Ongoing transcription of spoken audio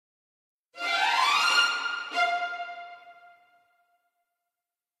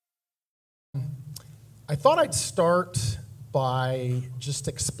I thought I'd start by just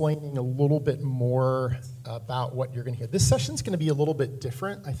explaining a little bit more about what you're going to hear. This session's going to be a little bit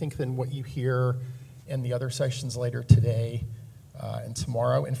different, I think, than what you hear in the other sessions later today and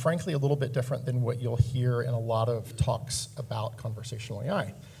tomorrow, and frankly, a little bit different than what you'll hear in a lot of talks about conversational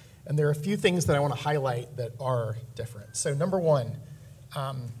AI. And there are a few things that I want to highlight that are different. So number one,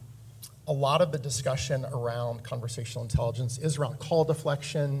 a lot of the discussion around conversational intelligence is around call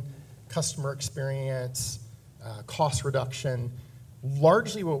deflection, customer experience, cost reduction.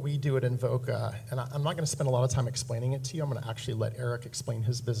 Largely what we do at Invoca, and I'm not going to spend a lot of time explaining it to you. I'm going to actually let Eric explain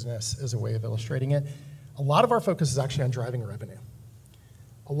his business as a way of illustrating it. A lot of our focus is actually on driving revenue.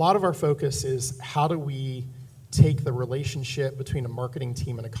 A lot of our focus is how do we take the relationship between a marketing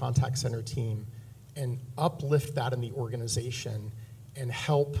team and a contact center team and uplift that in the organization and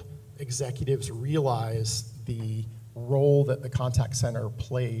help executives realize the role that the contact center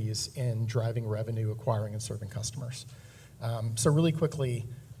plays in driving revenue, acquiring, and serving customers. So really quickly,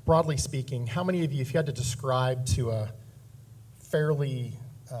 broadly speaking, how many of you, if you had to describe to a fairly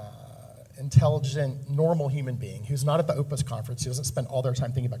intelligent, normal human being who's not at the Opus conference, who doesn't spend all their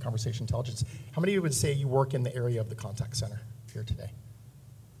time thinking about conversational intelligence, how many of you would say you work in the area of the contact center here today?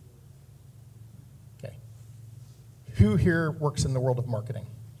 Okay. Who here works in the world of marketing?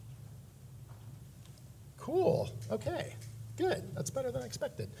 Cool, okay, good. That's better than I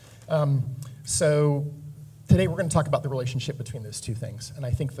expected. So today we're going to talk about the relationship between those two things. And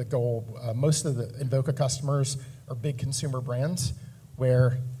I think the goal, most of the Invoca customers are big consumer brands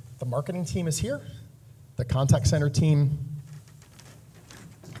where the marketing team is here, the contact center team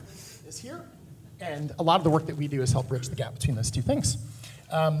is here, and a lot of the work that we do is help bridge the gap between those two things.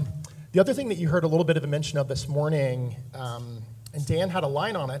 The other thing that you heard a little bit of a mention of this morning, and Dan had a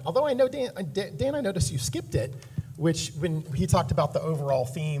line on it, although I know, Dan, I noticed you skipped it, which when he talked about the overall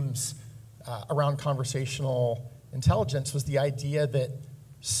themes around conversational intelligence was the idea that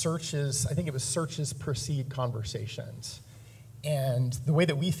searches, I think it was searches precede conversations. And the way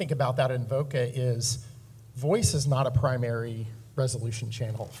that we think about that in Invoca is voice is not a primary resolution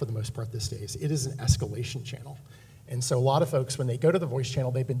channel for the most part these days. It is an escalation channel. And so a lot of folks, when they go to the voice channel,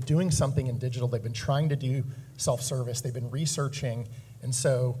 they've been doing something in digital. They've been trying to do self-service. They've been researching. And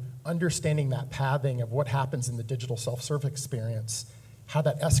so understanding that pathing of what happens in the digital self-service experience, how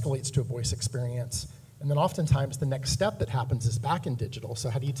that escalates to a voice experience. And then oftentimes the next step that happens is back in digital.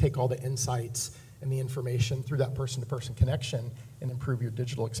 So how do you take all the insights and the information through that person-to-person connection and improve your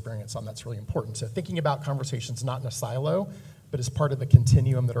digital experience on that's really important. So thinking about conversations not in a silo, but as part of the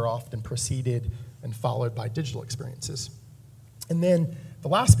continuum that are often preceded and followed by digital experiences. And then the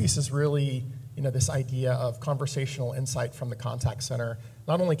last piece is really, this idea of conversational insight from the contact center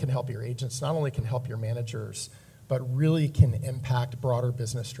not only can help your agents, not only can help your managers, but really can impact broader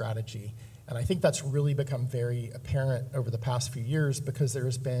business strategy. And I think that's really become very apparent over the past few years because there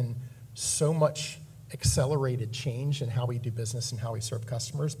has been so much accelerated change in how we do business and how we serve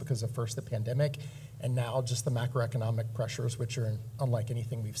customers because of first the pandemic and now just the macroeconomic pressures, which are unlike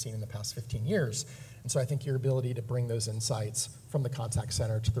anything we've seen in the past 15 years. And so I think your ability to bring those insights from the contact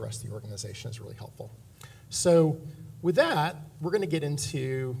center to the rest of the organization is really helpful. So with that, we're going to get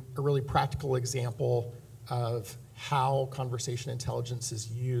into a really practical example of how conversation intelligence is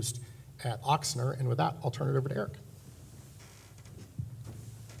used at Ochsner. And with that, I'll turn it over to Eric.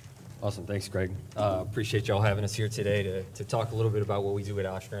 Awesome, thanks, Gregg. Appreciate y'all having us here today to talk a little bit about what we do at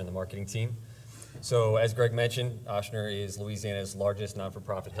Oschner and the marketing team. So as Gregg mentioned, Oschner is Louisiana's largest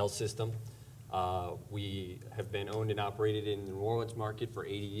not-for-profit health system. We have been owned and operated in the New Orleans market for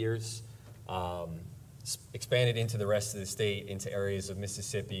 80 years, expanded into the rest of the state, into areas of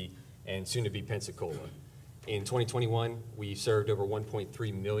Mississippi and soon to be Pensacola. In 2021, we served over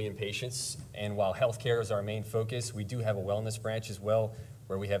 1.3 million patients, and while healthcare is our main focus, we do have a wellness branch as well,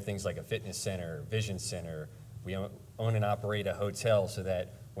 where we have things like a fitness center, vision center. We own and operate a hotel so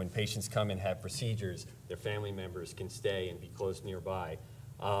that when patients come and have procedures, their family members can stay and be close nearby.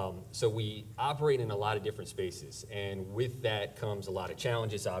 So we operate in a lot of different spaces, and with that comes a lot of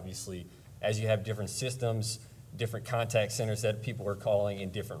challenges, obviously, as you have different systems, different contact centers that people are calling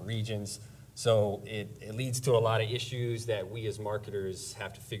in different regions. So it leads to a lot of issues that we as marketers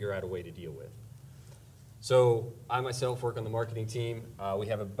have to figure out a way to deal with. So I myself work on the marketing team. We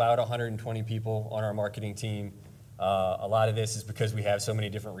have about 120 people on our marketing team. A lot of this is because we have so many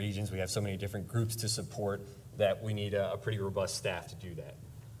different regions, we have so many different groups to support that we need a pretty robust staff to do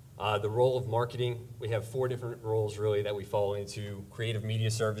that. The role of marketing, we have 4 different roles really that we fall into. Creative media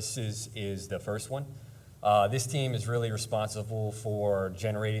services is the first one. This team is really responsible for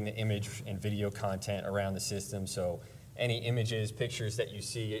generating the image and video content around the system. So any images, pictures that you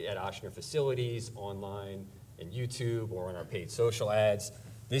see at Oschner facilities, online, in YouTube, or on our paid social ads.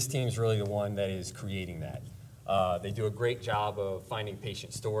 This team's really the one that is creating that. They do a great job of finding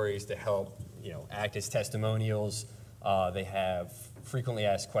patient stories to help, act as testimonials. They have frequently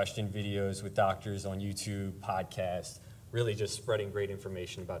asked question videos with doctors on YouTube, podcasts, really just spreading great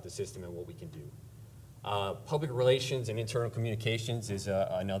information about the system and what we can do. Public relations and internal communications is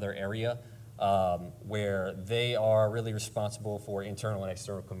another area where they are really responsible for internal and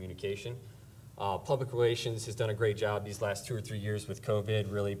external communication. Public relations has done a great job these last 2 or 3 years with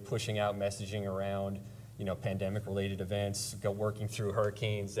COVID, really pushing out messaging around, pandemic-related events, working through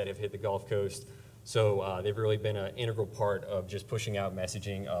hurricanes that have hit the Gulf Coast. So they've really been an integral part of just pushing out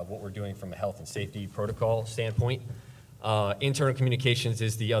messaging of what we're doing from a health and safety protocol standpoint. Internal communications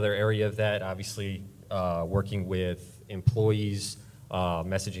is the other area of that, obviously working with employees,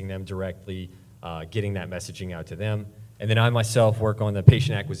 messaging them directly, getting that messaging out to them. And then I myself work on the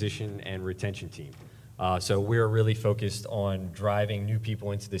patient acquisition and retention team. So we're really focused on driving new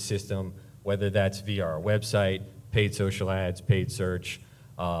people into the system, whether that's via our website, paid social ads, paid search,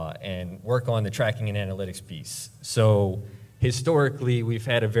 and work on the tracking and analytics piece. So historically, we've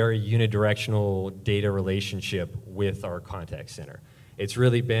had a very unidirectional data relationship with our contact center. It's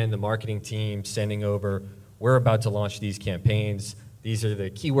really been the marketing team sending over, we're about to launch these campaigns, these are the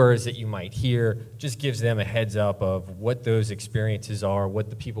keywords that you might hear, just gives them a heads up of what those experiences are,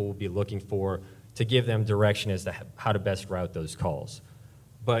 what the people will be looking for, to give them direction as to how to best route those calls.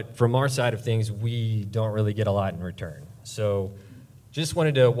 But from our side of things, we don't really get a lot in return. So just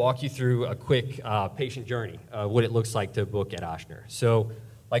wanted to walk you through a quick patient journey, what it looks like to book at Oschner. So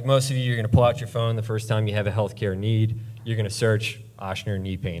like most of you, you're gonna pull out your phone the first time you have a healthcare need, you're gonna search Oschner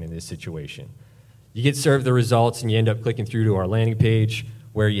knee pain in this situation. You get served the results and you end up clicking through to our landing page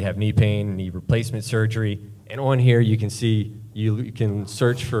where you have knee pain, knee replacement surgery, and on here you can see you can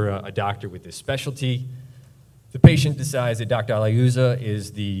search for a doctor with this specialty. The patient decides that Dr. Aliuza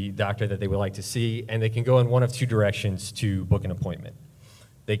is the doctor that they would like to see, and they can go in one of two directions to book an appointment.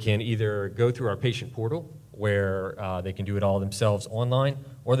 They can either go through our patient portal where they can do it all themselves online,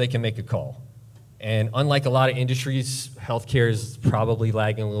 or they can make a call. And unlike a lot of industries, healthcare is probably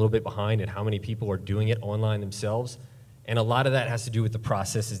lagging a little bit behind in how many people are doing it online themselves. And a lot of that has to do with the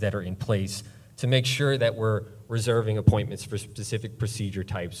processes that are in place to make sure that we're reserving appointments for specific procedure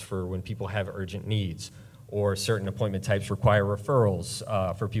types for when people have urgent needs, or certain appointment types require referrals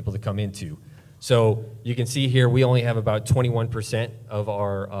for people to come into. So you can see here we only have about 21% of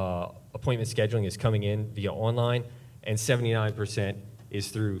our appointment scheduling is coming in via online, and 79% is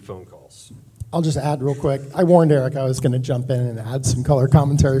through phone calls. I'll just add real quick. I warned Eric I was going to jump in and add some color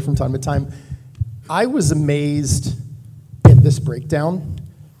commentary from time to time. I was amazed at this breakdown.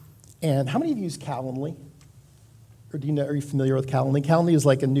 And how many of you use Calendly? Or are you familiar with Calendly? Calendly is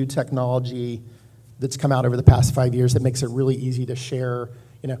like a new technology that's come out over the past 5 years that makes it really easy to share.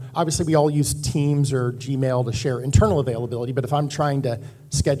 Obviously we all use Teams or Gmail to share internal availability, but if I'm trying to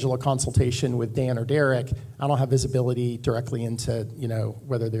schedule a consultation with Dan or Derek, I don't have visibility directly into,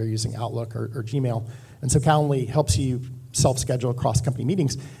 whether they're using Outlook or Gmail. And so Calendly helps you self-schedule across company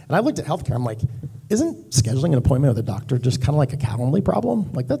meetings. And I looked at healthcare, I'm like, isn't scheduling an appointment with a doctor just kind of like a Calendly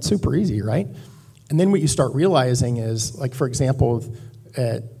problem? Like, that's super easy, right? And then what you start realizing is, like, for example,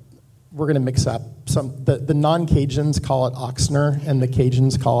 we're going to mix up the non-Cajuns call it Ochsner and the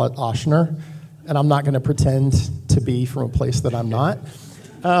Cajuns call it Oschner, and I'm not going to pretend to be from a place that I'm not.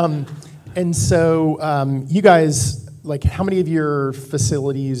 And so you guys, like, how many of your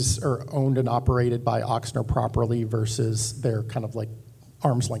facilities are owned and operated by Ochsner properly versus their kind of like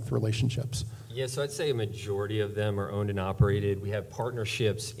arm's length relationships? Yeah, so I'd say a majority of them are owned and operated. We have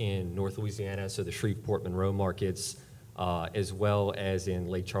partnerships in North Louisiana, so the Shreveport, Monroe markets, as well as in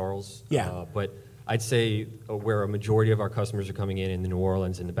Lake Charles. Yeah. But I'd say where a majority of our customers are coming in the New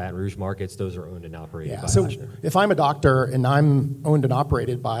Orleans and the Baton Rouge markets, those are owned and operated by so Oschner. If I'm a doctor and I'm owned and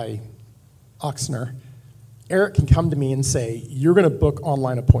operated by Ochsner, Eric can come to me and say, you're going to book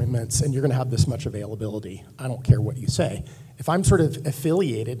online appointments and you're going to have this much availability. I don't care what you say. If I'm sort of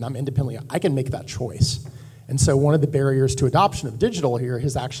affiliated and I'm independently, I can make that choice. And so one of the barriers to adoption of digital here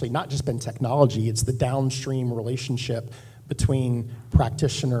has actually not just been technology, it's the downstream relationship between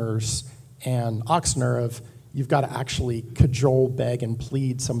practitioners and Ochsner of you've got to actually cajole, beg, and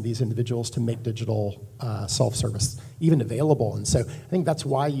plead some of these individuals to make digital self-service even available. And so I think that's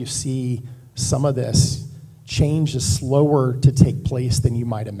why you see some of this change is slower to take place than you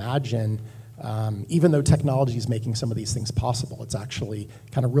might imagine. Even though technology is making some of these things possible, it's actually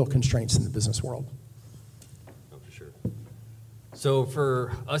kind of real constraints in the business world. Oh, for sure. So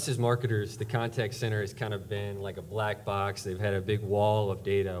for us as marketers, the contact center has kind of been like a black box. They've had a big wall of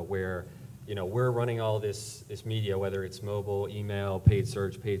data where, we're running all this media, whether it's mobile, email, paid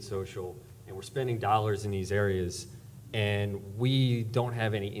search, paid social, and we're spending dollars in these areas, and we don't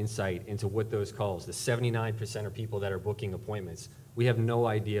have any insight into what those calls, the 79% of people that are booking appointments, we have no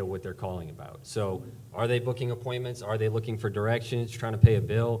idea what they're calling about. So are they booking appointments? Are they looking for directions, trying to pay a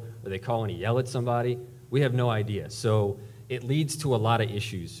bill? Are they calling to yell at somebody? We have no idea. So it leads to a lot of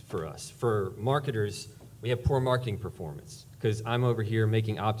issues for us. For marketers, we have poor marketing performance because I'm over here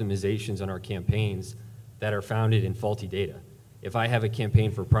making optimizations on our campaigns that are founded in faulty data. If I have a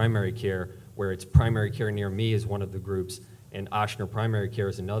campaign for primary care where it's primary care near me is one of the groups and Oschner primary care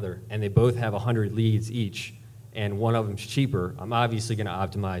is another, and they both have 100 leads each, and one of them's cheaper, I'm obviously going to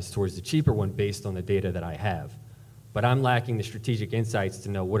optimize towards the cheaper one based on the data that I have. But I'm lacking the strategic insights to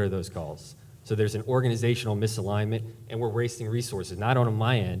know what are those calls. So there's an organizational misalignment, and we're wasting resources, not on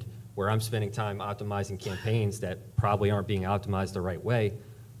my end, where I'm spending time optimizing campaigns that probably aren't being optimized the right way,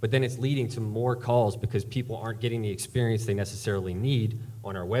 but then it's leading to more calls because people aren't getting the experience they necessarily need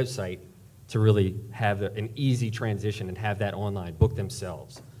on our website to really have an easy transition and have that online book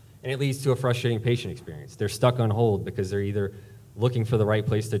themselves. And it leads to a frustrating patient experience. They're stuck on hold because they're either looking for the right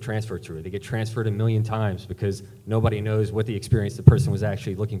place to transfer to, or they get transferred a million times because nobody knows what the experience the person was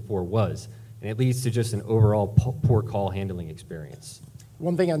actually looking for was. And it leads to just an overall poor call handling experience.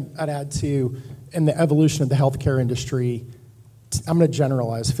 One thing I'd add to, in the evolution of the healthcare industry, I'm going to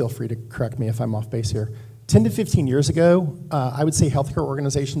generalize, feel free to correct me if I'm off base here. 10 to 15 years ago, I would say healthcare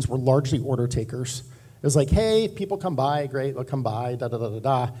organizations were largely order takers. It was like, hey, if people come by, great, they'll come by,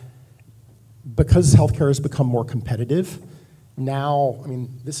 da-da-da-da-da. Because healthcare has become more competitive, now,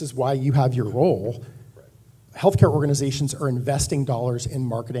 this is why you have your role. Healthcare organizations are investing dollars in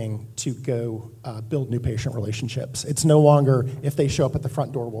marketing to go build new patient relationships. It's no longer, if they show up at the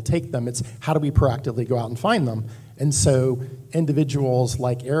front door, we'll take them. It's how do we proactively go out and find them? And so individuals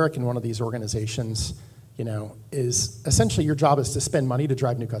like Eric in one of these organizations, is essentially your job is to spend money to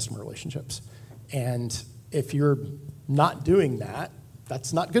drive new customer relationships. And if you're not doing that,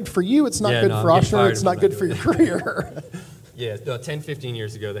 that's not good for you. It's not good for Oschner. It's not good for your career. Yeah, 10, 15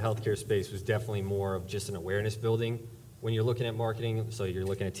 years ago, the healthcare space was definitely more of just an awareness building. When you're looking at marketing, so you're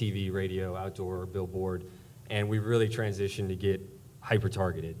looking at TV, radio, outdoor, billboard, and we've really transitioned to get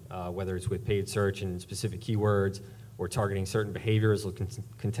hyper-targeted, whether it's with paid search and specific keywords or targeting certain behaviors or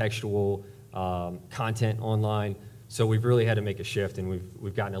contextual content online. So we've really had to make a shift, and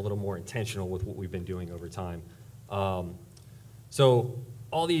we've gotten a little more intentional with what we've been doing over time. So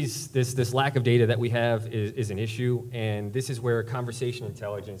all this lack of data that we have is an issue, and this is where conversational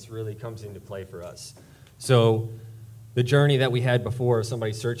intelligence really comes into play for us. So the journey that we had before of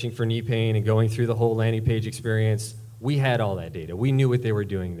somebody searching for knee pain and going through the whole landing page experience, we had all that data. We knew what they were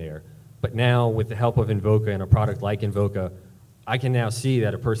doing there. But now with the help of Invoca and a product like Invoca, I can now see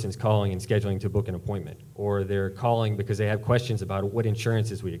that a person's calling and scheduling to book an appointment, or they're calling because they have questions about what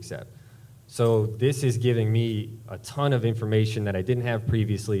insurances we accept. So this is giving me a ton of information that I didn't have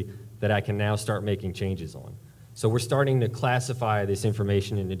previously that I can now start making changes on. So we're starting to classify this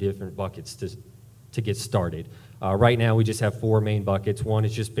information into different buckets to get started. Right now we just have 4 main buckets. One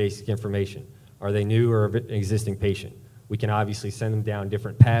is just basic information. Are they new or an existing patient? We can obviously send them down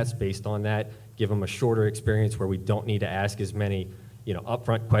different paths based on that, give them a shorter experience where we don't need to ask as many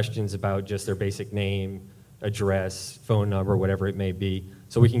upfront questions about just their basic name, address, phone number, whatever it may be,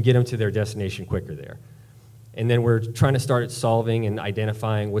 so we can get them to their destination quicker there. And then we're trying to start solving and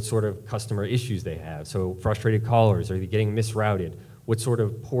identifying what sort of customer issues they have. So frustrated callers, are they getting misrouted? What sort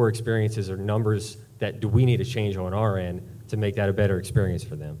of poor experiences or numbers that do we need to change on our end to make that a better experience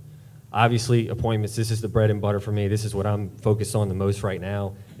for them? Obviously, appointments, this is the bread and butter for me. This is what I'm focused on the most right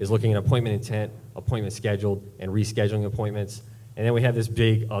now, is looking at appointment intent, appointment scheduled, and rescheduling appointments. And then we have this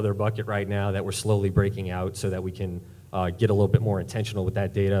big other bucket right now that we're slowly breaking out so that we can get a little bit more intentional with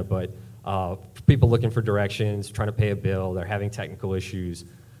that data. But people looking for directions, trying to pay a bill, they're having technical issues.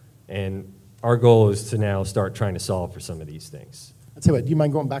 And our goal is to now start trying to solve for some of these things. I'll tell you what, do you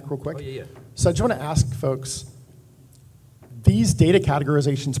mind going back real quick? Oh, yeah. So I just want to ask folks, these data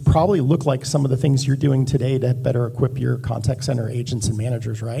categorizations probably look like some of the things you're doing today to better equip your contact center agents and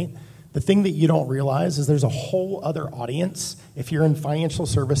managers, right? The thing that you don't realize is there's a whole other audience. If you're in financial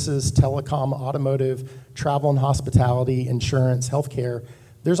services, telecom, automotive, travel and hospitality, insurance, healthcare,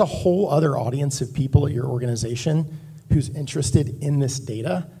 there's a whole other audience of people at your organization who's interested in this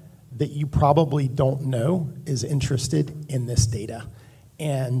data that you probably don't know is interested in this data.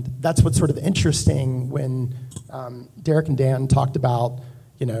 And that's what's sort of interesting when Derek and Dan talked about,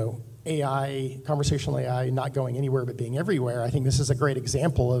 AI, conversational AI, not going anywhere but being everywhere, I think this is a great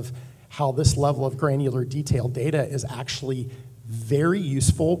example of how this level of granular detailed data is actually very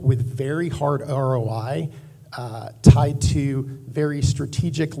useful with very hard ROI, tied to very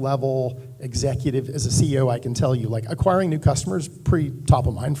strategic level executive. As a CEO, I can tell you, like, acquiring new customers, pretty top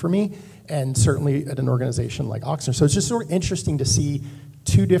of mind for me, and certainly at an organization like Ochsner. So it's just sort of interesting to see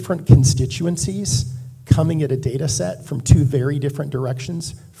two different constituencies coming at a data set from two very different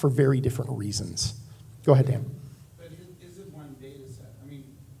directions for very different reasons. Go ahead, Dan. But is it one data set? I mean,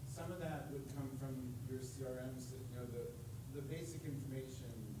 some of that would come from your CRMs, you know, the basic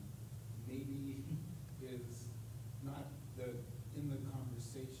information maybe is not in the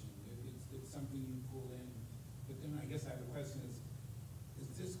conversation. It's something you pull in. But then I guess I have a question is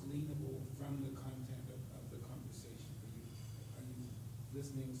this gleanable from the content of the conversation? Are you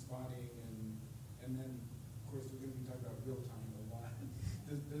listening, spotting, and then, of course, we're going to be talking about real time a lot.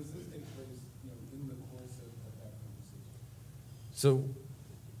 Does this take place, you know, in the course of that conversation? So,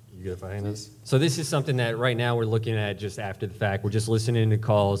 you good if I handle this? So this is something that right now we're looking at just after the fact. We're just listening to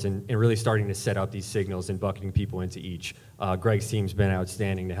calls and really starting to set up these signals and bucketing people into each. Gregg's team's been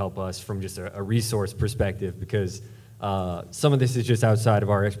outstanding to help us from just a resource perspective, because some of this is just outside of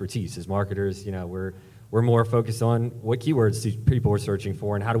our expertise as marketers. You know, we're more focused on what keywords people are searching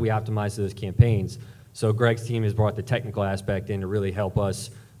for and how do we optimize those campaigns. So Gregg's team has brought the technical aspect in to really help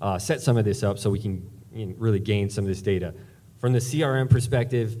us set some of this up so we can really gain some of this data. From the CRM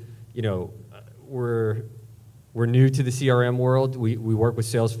perspective, you know, we're new to the CRM world. We work with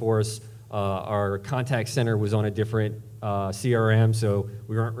Salesforce. Our contact center was on a different CRM, so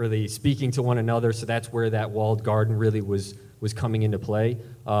we weren't really speaking to one another. So that's where that walled garden really was coming into play.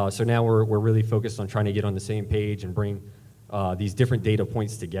 So now we're really focused on trying to get on the same page and bring these different data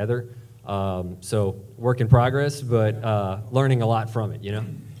points together. So work in progress, but learning a lot from it, you know?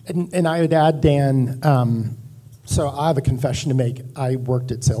 And I would add, Dan, so I have a confession to make. I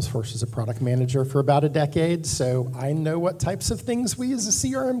worked at Salesforce as a product manager for about a decade, so I know what types of things we as a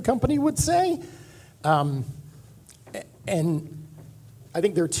CRM company would say. And I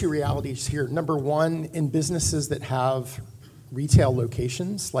think there are two realities here. Number one, in businesses that have retail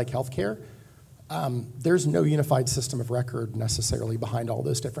locations like healthcare, there's no unified system of record necessarily behind all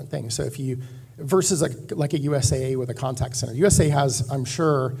those different things. So if you, versus like a USAA with a contact center. USA has, I'm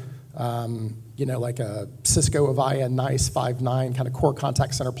sure, you know, like a Cisco, Avaya, NICE, Five9 kind of core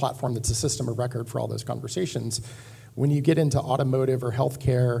contact center platform that's a system of record for all those conversations. When you get into automotive or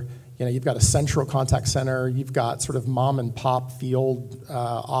healthcare, you know, you've got a central contact center, you've got sort of mom and pop field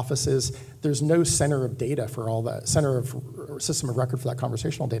offices. There's no center of data for all that, center of system of record for that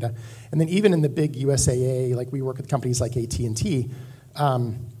conversational data. And then even in the big USAA, like we work with companies like AT&T,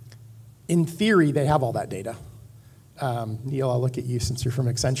 in theory, they have all that data. Neil, I'll look at you since you're from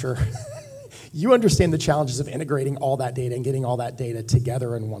Accenture. You understand the challenges of integrating all that data and getting all that data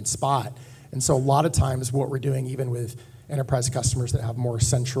together in one spot. And so a lot of times what we're doing, even with enterprise customers that have more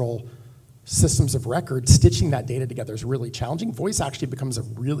central systems of record, stitching that data together is really challenging. Voice actually becomes a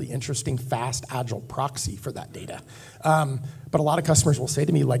really interesting, fast, agile proxy for that data. But a lot of customers will say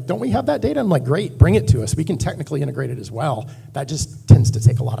to me, like, don't we have that data? I'm like, great, bring it to us. We can technically integrate it as well. That just tends to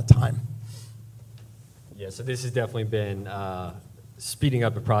take a lot of time. Yeah, so this has definitely been speeding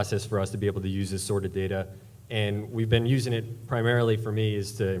up the process for us to be able to use this sort of data. And we've been using it primarily for me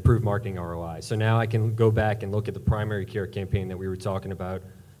is to improve marketing ROI. So now I can go back and look at the primary care campaign that we were talking about.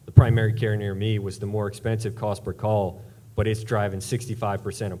 The primary care near me was the more expensive cost per call, but it's driving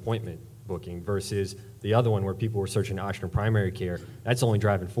 65% appointment booking versus the other one where people were searching Oschner primary care. That's only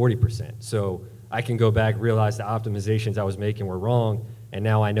driving 40%. So I can go back, realize the optimizations I was making were wrong, and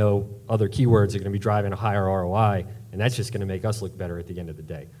now I know other keywords are going to be driving a higher ROI, and that's just going to make us look better at the end of the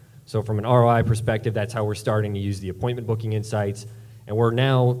day. So from an ROI perspective, that's how we're starting to use the appointment booking insights, and we're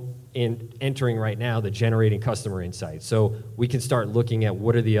now entering right now the generating customer insights. So we can start looking at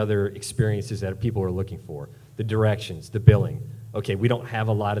what are the other experiences that people are looking for, the directions, the billing. Okay, we don't have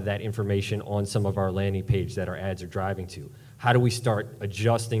a lot of that information on some of our landing page that our ads are driving to. How do we start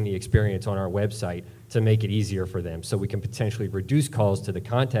adjusting the experience on our website to make it easier for them so we can potentially reduce calls to the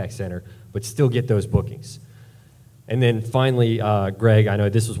contact center but still get those bookings? And then finally, Gregg, I know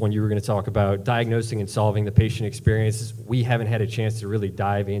this was one you were going to talk about, diagnosing and solving the patient experiences. We haven't had a chance to really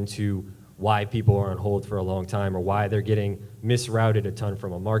dive into why people are on hold for a long time or why they're getting misrouted a ton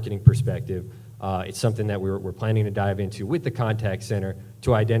from a marketing perspective. It's something that we're planning to dive into with the contact center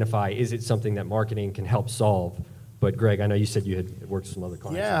to identify, is it something that marketing can help solve? But Gregg, I know you said you had worked with some other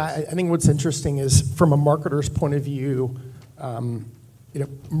clients. Yeah, I think what's interesting is from a marketer's point of view, you know,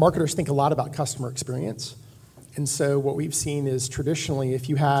 marketers think a lot about customer experience. And so what we've seen is traditionally, if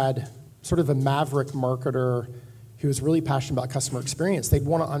you had sort of a maverick marketer who is really passionate about customer experience, they'd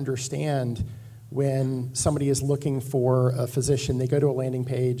want to understand when somebody is looking for a physician, they go to a landing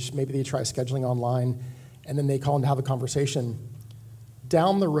page, maybe they try scheduling online, and then they call and have a conversation.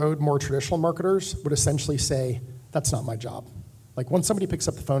 Down the road, more traditional marketers would essentially say, that's not my job. Like when somebody picks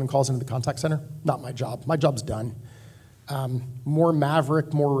up the phone and calls into the contact center, not my job. My job's done. More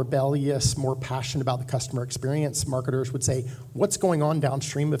maverick, more rebellious, more passionate about the customer experience, marketers would say, what's going on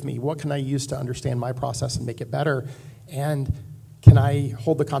downstream of me? What can I use to understand my process and make it better? And can I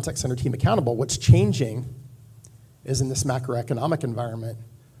hold the contact center team accountable? What's changing is in this macroeconomic environment,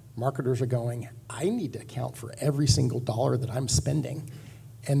 marketers are going, I need to account for every single dollar that I'm spending.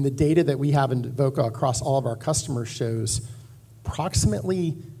 And the data that we have in Invoca across all of our customers shows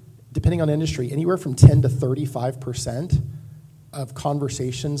approximately, depending on industry, anywhere from 10 to 35% of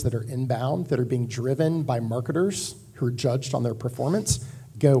conversations that are inbound, that are being driven by marketers who are judged on their performance,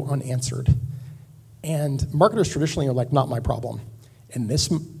 go unanswered. And marketers traditionally are like, not my problem. In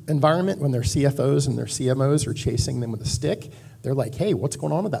this environment, when their CFOs and their CMOs are chasing them with a stick, they're like, hey, what's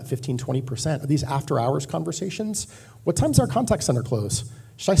going on with that 15, 20%? Are these after-hours conversations? What time's our contact center close?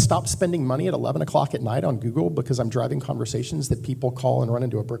 Should I stop spending money at 11 o'clock at night on Google because I'm driving conversations that people call and run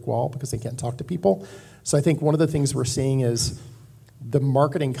into a brick wall because they can't talk to people? So I think one of the things we're seeing is the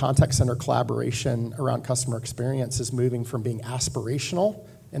marketing contact center collaboration around customer experience is moving from being aspirational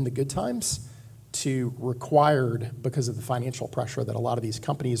in the good times to required because of the financial pressure that a lot of these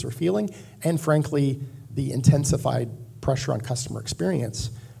companies are feeling, and frankly, the intensified pressure on customer experience.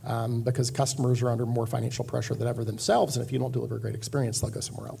 Because customers are under more financial pressure than ever themselves, and if you don't deliver a great experience, they'll go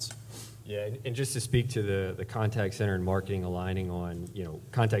somewhere else. Yeah, and just to speak to the contact center and marketing aligning on,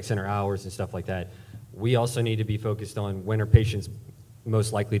 contact center hours and stuff like that, we also need to be focused on when are patients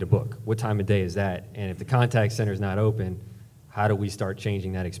most likely to book? What time of day is that? And if the contact center is not open, how do we start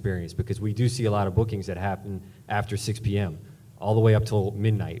changing that experience? Because we do see a lot of bookings that happen after 6 p.m., all the way up till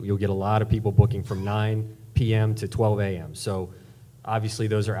midnight. You'll get a lot of people booking from 9 p.m. to 12 a.m. So obviously,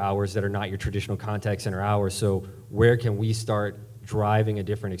 those are hours that are not your traditional contact center hours. So where can we start driving a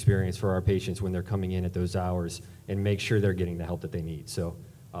different experience for our patients when they're coming in at those hours and make sure they're getting the help that they need? So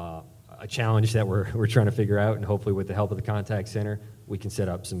a challenge that we're trying to figure out, and hopefully with the help of the contact center, we can set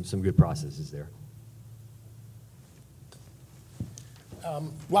up some good processes there.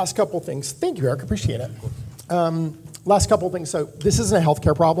 Last couple things. Thank you, Eric. Appreciate it. Last couple of things. So this isn't a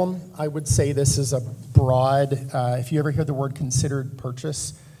healthcare problem. I would say this is a broad, if you ever hear the word considered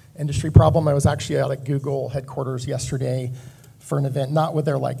purchase industry problem. I was actually out at Google headquarters yesterday for an event, not with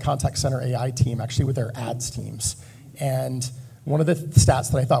their contact center AI team, actually with their ads teams. And one of the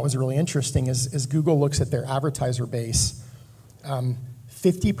stats that I thought was really interesting is Google looks at their advertiser base.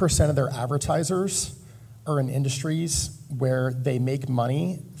 50% of their advertisers are in industries where they make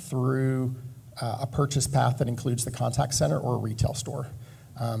money through a purchase path that includes the contact center or a retail store.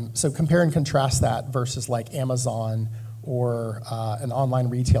 So compare and contrast that versus like Amazon or an online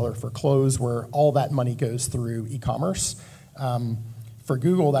retailer for clothes where all that money goes through e-commerce. For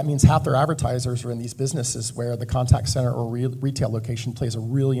Google, that means half their advertisers are in these businesses where the contact center or retail location plays a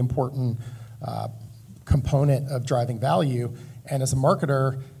really important component of driving value. And as a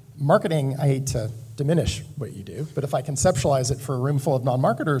marketer, marketing, I hate to diminish what you do, but if I conceptualize it for a room full of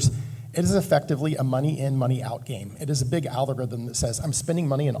non-marketers, it is effectively a money in, money out game. It is a big algorithm that says, I'm spending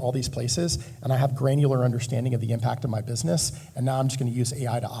money in all these places, and I have granular understanding of the impact of my business, and now I'm just gonna use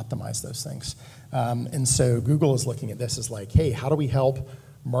AI to optimize those things. And so Google is looking at this as like, hey, how do we help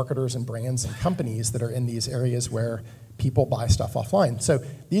marketers and brands and companies that are in these areas where people buy stuff offline? So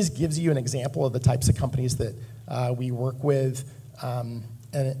these gives you an example of the types of companies that we work with.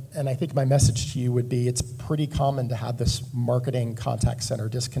 And I think my message to you would be it's pretty common to have this marketing contact center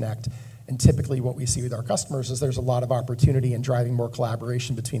disconnect. And typically what we see with our customers is there's a lot of opportunity in driving more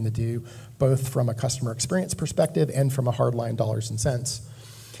collaboration between the two, both from a customer experience perspective and from a hardline dollars and cents.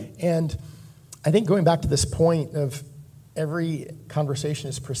 And I think going back to this point of every conversation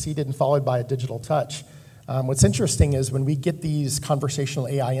is preceded and followed by a digital touch, what's interesting is when we get these conversational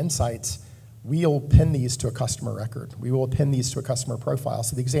AI insights, we'll pin these to a customer record. We will pin these to a customer profile.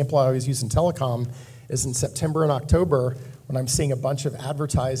 So the example I always use in telecom is in September and October when I'm seeing a bunch of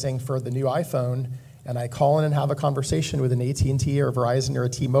advertising for the new iPhone, and I call in and have a conversation with an AT&T or Verizon or a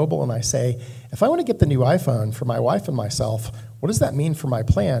T-Mobile, and I say, if I want to get the new iPhone for my wife and myself, what does that mean for my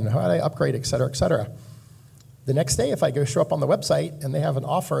plan? How do I upgrade, et cetera, et cetera? The next day, if I go show up on the website and they have an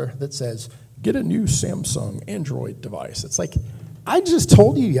offer that says, get a new Samsung Android device, it's like, I just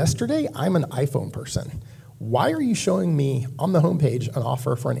told you yesterday I'm an iPhone person. Why are you showing me on the homepage an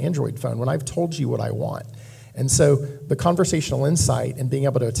offer for an Android phone when I've told you what I want? And so the conversational insight and being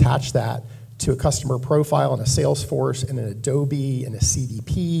able to attach that to a customer profile in a Salesforce and an Adobe and a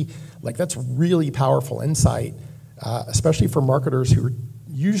CDP, like that's really powerful insight, especially for marketers who are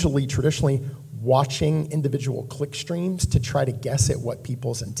usually traditionally watching individual click streams to try to guess at what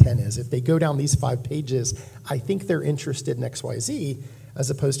people's intent is. If they go down these 5 pages, I think they're interested in XYZ, as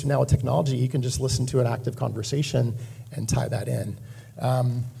opposed to now with technology, you can just listen to an active conversation and tie that in.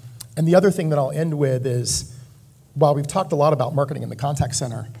 And the other thing that I'll end with is, while we've talked a lot about marketing in the contact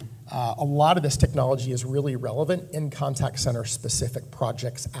center, a lot of this technology is really relevant in contact center specific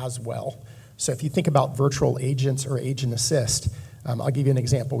projects as well. So if you think about virtual agents or agent assist, I'll give you an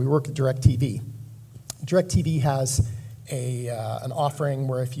example. We work at DirecTV. DirecTV has an offering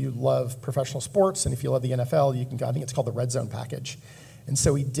where if you love professional sports and if you love the NFL, you can go, I think it's called the Red Zone package. And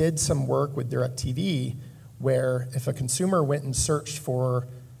so we did some work with DirecTV where if a consumer went and searched for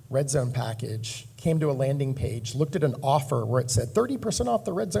Red Zone package, came to a landing page, looked at an offer where it said 30% off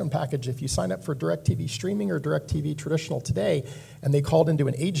the Red Zone package if you sign up for DirecTV streaming or DirecTV traditional today, and they called into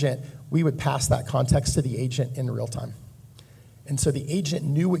an agent, we would pass that context to the agent in real time. And so the agent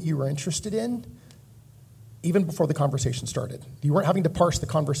knew what you were interested in even before the conversation started. You weren't having to parse the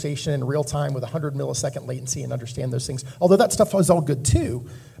conversation in real time with 100 millisecond latency and understand those things, although that stuff was all good too,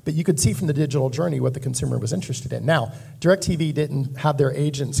 but you could see from the digital journey what the consumer was interested in. Now, DirecTV didn't have their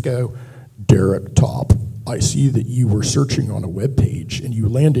agents go, Derek Top, I see that you were searching on a web page and you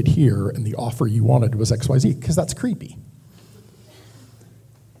landed here and the offer you wanted was XYZ, because that's creepy.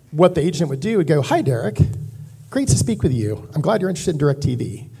 What the agent would do would go, hi Derek, great to speak with you. I'm glad you're interested in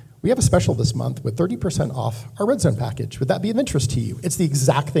DirecTV. We have a special this month with 30% off our Red Zone package. Would that be of interest to you? It's the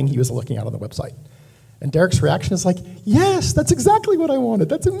exact thing he was looking at on the website. And Derek's reaction is like, yes, that's exactly what I wanted.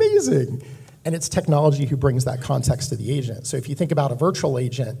 That's amazing. And it's technology who brings that context to the agent. So if you think about a virtual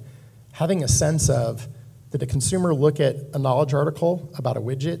agent, having a sense of, did a consumer look at a knowledge article about a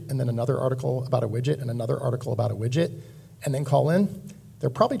widget and then another article about a widget and another article about a widget and then call in? They're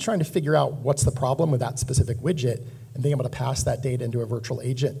probably trying to figure out what's the problem with that specific widget and being able to pass that data into a virtual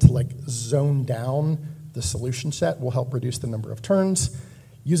agent to like zone down the solution set will help reduce the number of turns.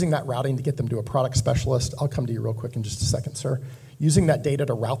 Using that routing to get them to a product specialist, I'll come to you real quick in just a second, sir. Using that data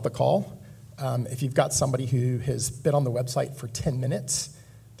to route the call. If you've got somebody who has been on the website for 10 minutes,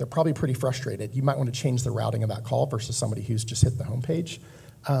 they're probably pretty frustrated. You might want to change the routing of that call versus somebody who's just hit the homepage.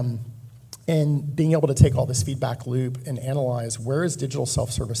 And being able to take all this feedback loop and analyze where is digital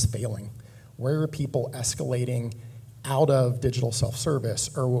self-service failing? Where are people escalating out of digital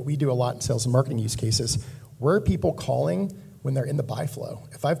self-service? Or what we do a lot in sales and marketing use cases, where are people calling when they're in the buy flow?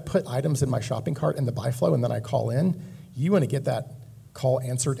 If I've put items in my shopping cart in the buy flow and then I call in, you want to get that call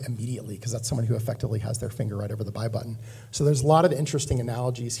answered immediately because that's someone who effectively has their finger right over the buy button. So there's a lot of interesting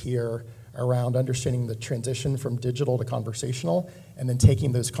analogies here around understanding the transition from digital to conversational and then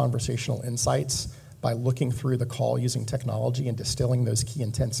taking those conversational insights by looking through the call using technology and distilling those key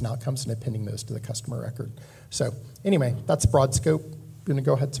intents and outcomes and appending those to the customer record. So anyway, that's broad scope. You want to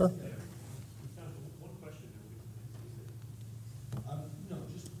go ahead, sir? No,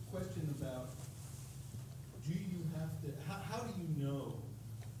 just a question about, do you have to, how do you know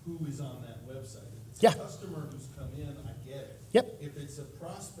who is on that website? If it's a customer who's come in, I get it. Yep. If it's a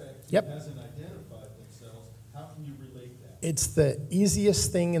prospect who hasn't identified themselves, how can you relate that? It's the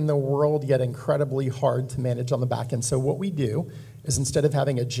easiest thing in the world, yet incredibly hard to manage on the back end. So what we do is instead of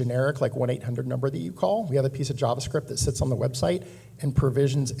having a generic like 1-800 number that you call, we have a piece of JavaScript that sits on the website and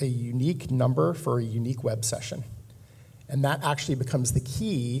provisions a unique number for a unique web session. And that actually becomes the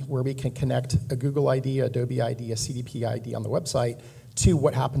key where we can connect a Google ID, Adobe ID, a CDP ID on the website to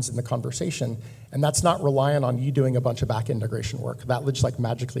what happens in the conversation. And that's not reliant on you doing a bunch of back integration work. That just like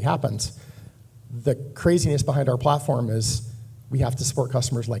magically happens. The craziness behind our platform is we have to support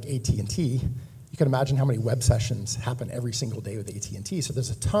customers like AT&T. You can imagine how many web sessions happen every single day with AT&T. So there's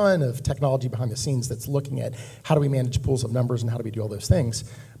a ton of technology behind the scenes that's looking at how do we manage pools of numbers and how do we do all those things.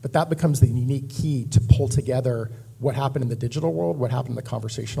 But that becomes the unique key to pull together what happened in the digital world, what happened in the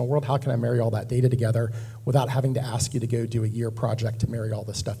conversational world, how can I marry all that data together without having to ask you to go do a year project to marry all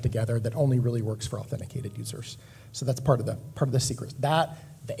this stuff together that only really works for authenticated users. So that's part of the secret. That,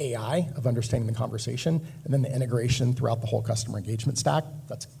 the AI of understanding the conversation, and then the integration throughout the whole customer engagement stack,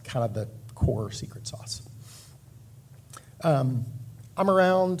 that's kind of the core secret sauce. I'm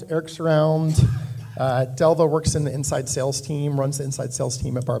around, Eric's around. Delva works in the inside sales team, runs the inside sales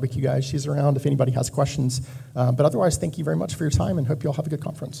team at Barbecue Guys. She's around if anybody has questions. But otherwise, thank you very much for your time and hope you all have a good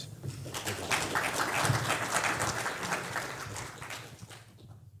conference.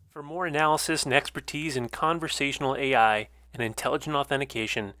 For more analysis and expertise in conversational AI and intelligent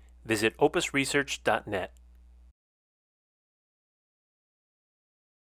authentication, visit opusresearch.net.